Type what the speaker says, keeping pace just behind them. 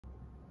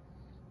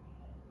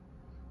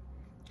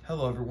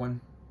Hello everyone.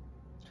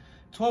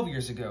 12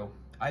 years ago,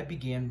 I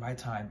began my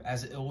time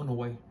as an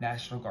Illinois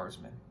National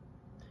Guardsman.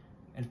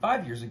 And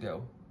 5 years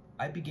ago,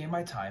 I began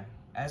my time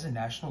as a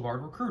National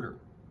Guard recruiter.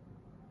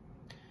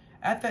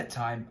 At that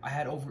time, I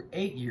had over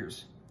 8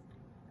 years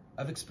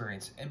of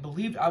experience and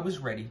believed I was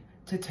ready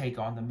to take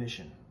on the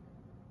mission.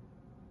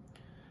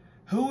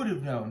 Who would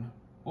have known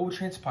what would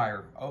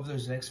transpire over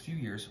those next few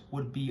years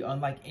would be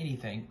unlike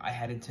anything I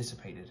had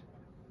anticipated?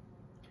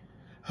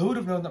 Who would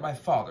have known that my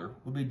father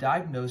would be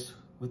diagnosed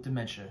with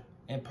dementia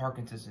and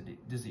Parkinson's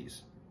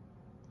disease?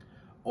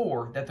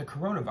 Or that the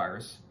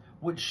coronavirus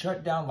would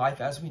shut down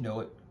life as we know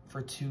it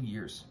for 2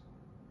 years?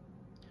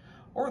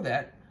 Or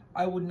that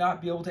I would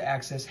not be able to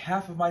access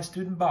half of my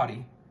student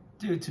body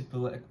due to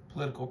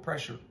political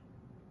pressure?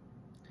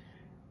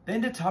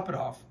 Then to top it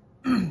off,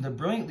 the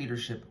brilliant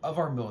leadership of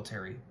our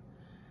military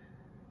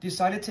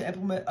decided to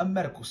implement a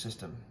medical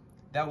system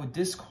that would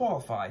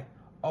disqualify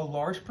a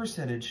large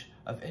percentage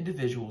of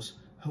individuals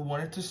who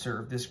wanted to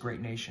serve this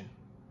great nation.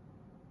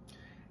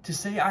 To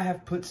say I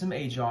have put some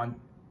age on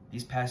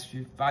these past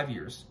 5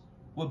 years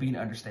would be an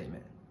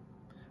understatement,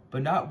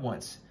 but not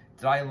once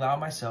did I allow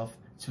myself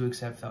to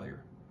accept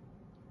failure.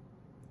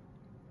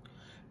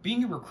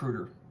 Being a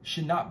recruiter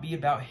should not be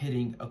about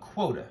hitting a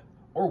quota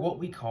or what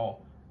we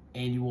call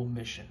annual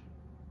mission.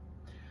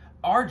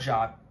 Our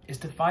job is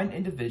to find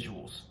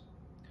individuals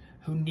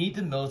who need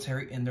the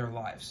military in their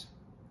lives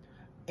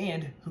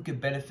and who can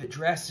benefit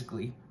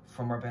drastically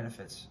from our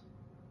benefits.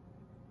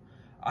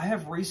 I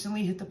have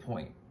recently hit the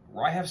point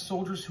where I have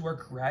soldiers who are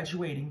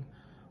graduating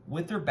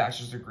with their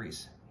bachelor's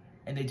degrees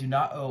and they do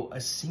not owe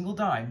a single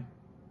dime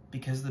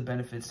because of the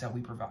benefits that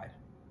we provide.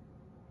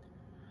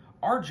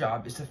 Our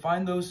job is to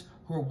find those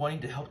who are wanting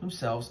to help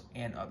themselves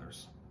and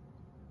others.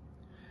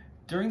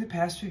 During the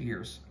past few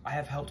years, I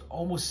have helped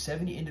almost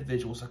 70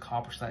 individuals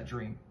accomplish that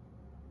dream.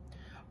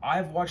 I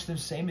have watched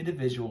those same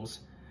individuals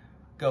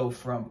go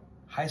from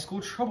high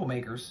school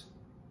troublemakers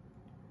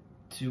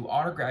to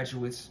honor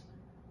graduates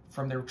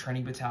from their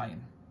training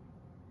battalion.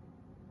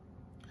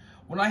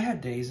 When I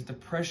had days that the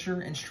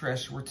pressure and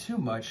stress were too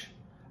much,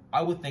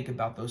 I would think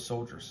about those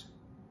soldiers,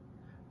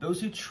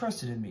 those who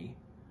trusted in me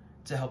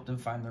to help them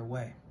find their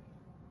way.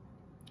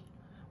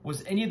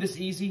 Was any of this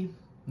easy?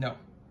 No.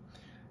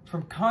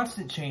 From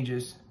constant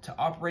changes to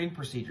operating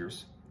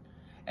procedures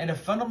and a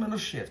fundamental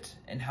shift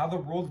in how the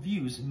world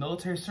views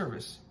military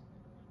service,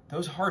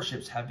 those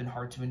hardships have been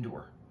hard to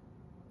endure.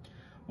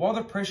 While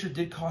the pressure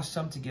did cause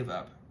some to give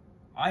up,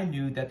 I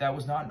knew that that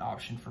was not an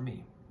option for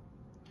me.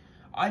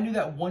 I knew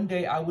that one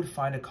day I would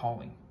find a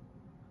calling.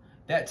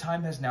 That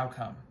time has now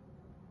come.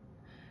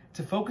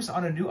 To focus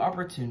on a new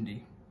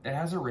opportunity that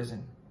has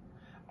arisen,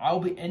 I will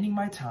be ending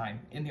my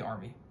time in the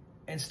Army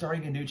and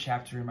starting a new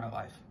chapter in my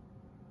life.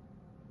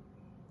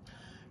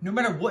 No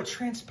matter what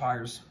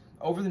transpires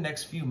over the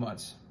next few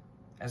months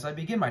as I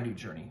begin my new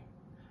journey,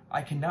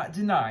 I cannot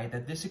deny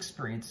that this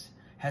experience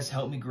has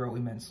helped me grow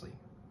immensely.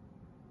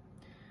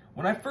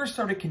 When I first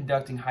started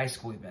conducting high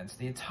school events,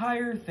 the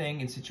entire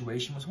thing and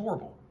situation was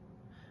horrible.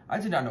 I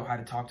did not know how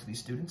to talk to these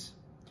students.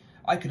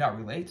 I could not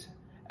relate,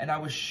 and I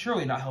was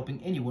surely not helping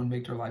anyone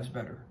make their lives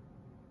better.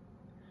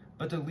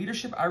 But the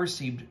leadership I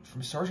received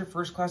from Sergeant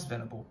First Class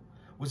Venable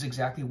was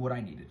exactly what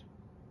I needed.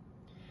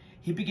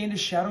 He began to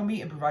shadow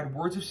me and provide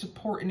words of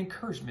support and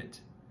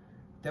encouragement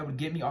that would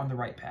get me on the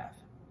right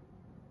path.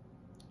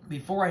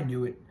 Before I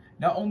knew it,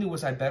 not only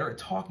was I better at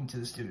talking to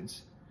the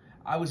students,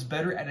 I was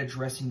better at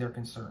addressing their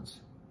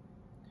concerns.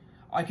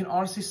 I can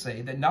honestly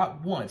say that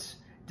not once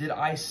did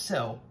I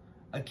sell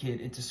a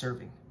kid into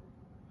serving.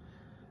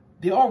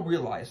 They all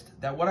realized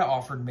that what I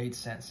offered made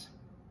sense,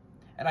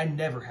 and I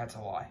never had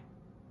to lie.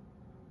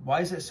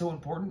 Why is that so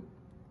important?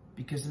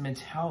 Because the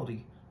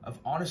mentality of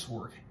honest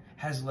work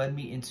has led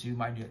me into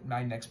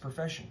my next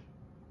profession.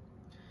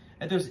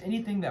 If there's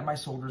anything that my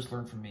soldiers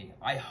learn from me,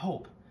 I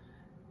hope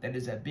that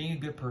is that being a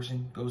good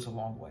person goes a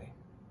long way.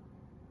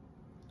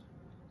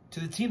 To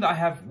the team that I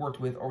have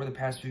worked with over the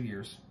past few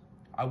years,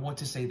 I want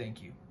to say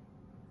thank you.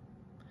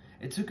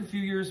 It took a few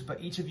years, but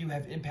each of you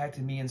have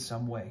impacted me in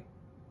some way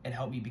and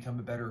helped me become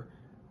a better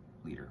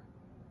leader.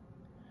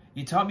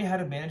 You taught me how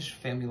to manage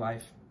family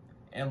life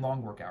and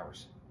long work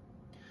hours.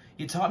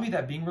 You taught me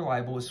that being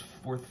reliable is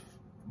worth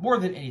more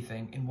than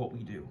anything in what we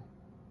do.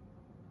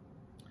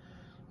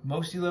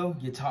 Mostly though,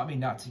 you taught me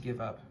not to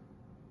give up.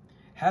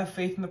 Have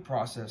faith in the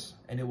process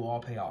and it will all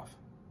pay off.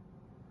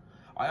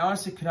 I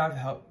honestly could not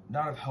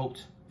have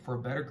hoped for a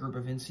better group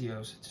of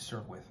NCOs to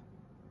serve with.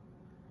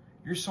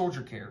 Your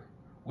soldier care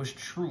was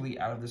truly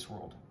out of this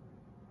world.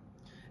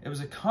 It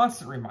was a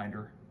constant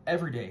reminder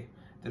every day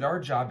that our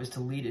job is to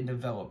lead and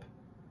develop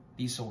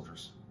these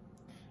soldiers.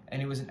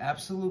 And it was an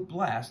absolute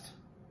blast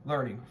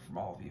learning from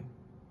all of you.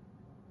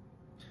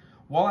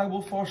 While I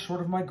will fall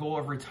short of my goal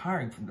of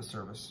retiring from the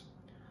service,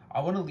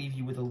 I want to leave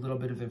you with a little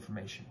bit of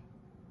information.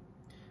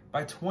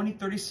 By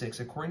 2036,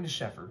 according to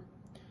Sheffer,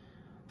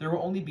 there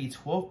will only be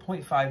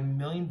 12.5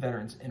 million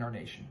veterans in our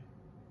nation.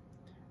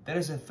 That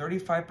is a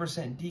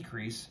 35%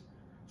 decrease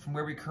from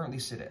where we currently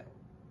sit at.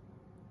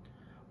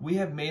 We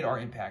have made our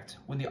impact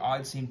when the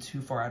odds seem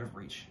too far out of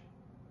reach.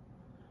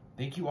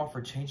 Thank you all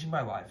for changing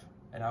my life,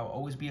 and I will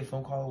always be a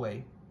phone call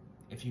away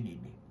if you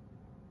need me.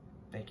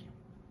 Thank you.